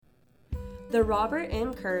The Robert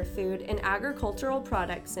M. Kerr Food and Agricultural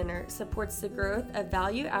Products Center supports the growth of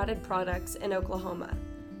value-added products in Oklahoma.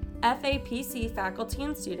 FAPC faculty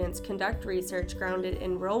and students conduct research grounded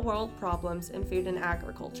in real-world problems in food and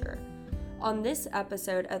agriculture. On this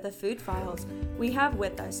episode of the Food Files, we have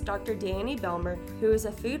with us Dr. Dani Bellmer, who is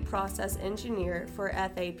a food process engineer for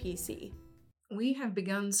FAPC. We have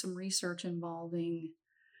begun some research involving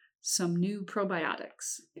some new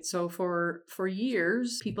probiotics. So for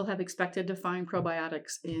years, people have expected to find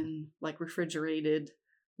probiotics in like refrigerated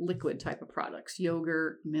liquid type of products,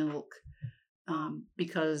 yogurt, milk,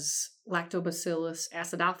 because Lactobacillus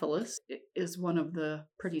acidophilus is one of the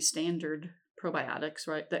pretty standard probiotics,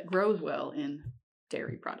 right, that grows well in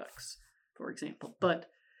dairy products, for example. But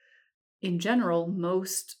in general,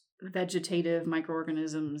 most vegetative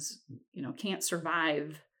microorganisms, can't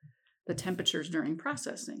survive the temperatures during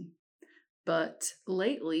processing. But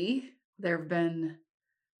lately, there have been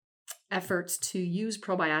efforts to use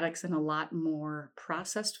probiotics in a lot more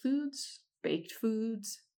processed foods, baked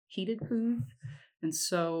foods, heated foods. And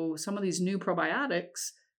so some of these new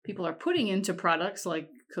probiotics people are putting into products like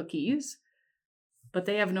cookies, but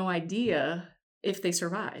they have no idea if they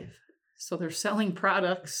survive. So they're selling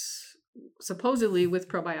products supposedly with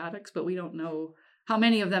probiotics, but we don't know how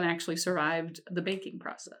many of them actually survived the baking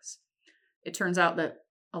process. It turns out that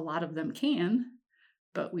a lot of them can,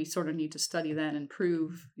 but we sort of need to study that and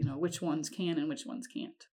prove, which ones can and which ones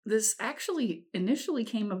can't. This actually initially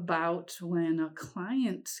came about when a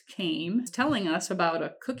client came telling us about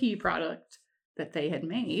a cookie product that they had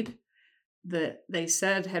made that they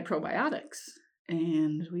said had probiotics.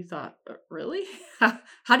 And we thought, really?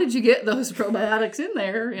 How did you get those probiotics in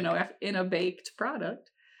there, in a baked product?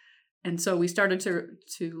 And so we started to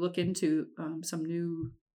look into some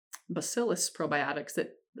new bacillus probiotics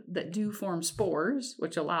that do form spores,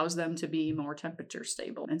 which allows them to be more temperature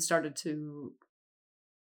stable, and started to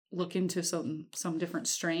look into some different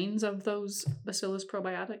strains of those bacillus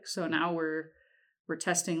probiotics. So now we're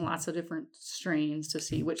testing lots of different strains to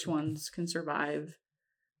see which ones can survive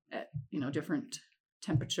at different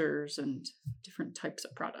temperatures and different types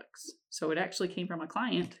of products. So it actually came from a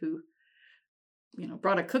client who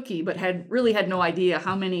brought a cookie but had no idea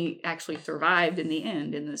how many actually survived in the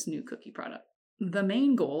end in this new cookie product. The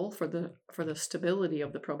main goal for the stability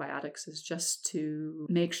of the probiotics is just to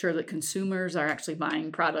make sure that consumers are actually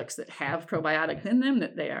buying products that have probiotics in them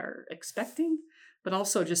that they are expecting, but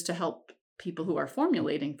also just to help people who are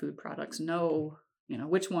formulating food products know,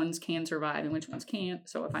 which ones can survive and which ones can't.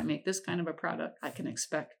 So if I make this kind of a product, I can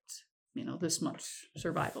expect, this much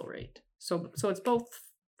survival rate. So it's both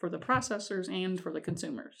for the processors and for the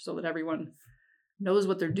consumers, so that everyone knows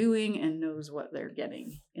what they're doing and knows what they're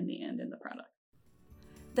getting in the end in the product.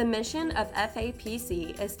 The mission of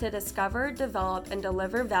FAPC is to discover, develop, and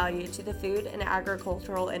deliver value to the food and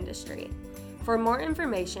agricultural industry. For more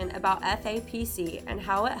information about FAPC and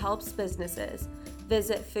how it helps businesses,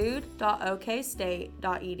 visit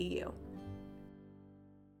food.okstate.edu.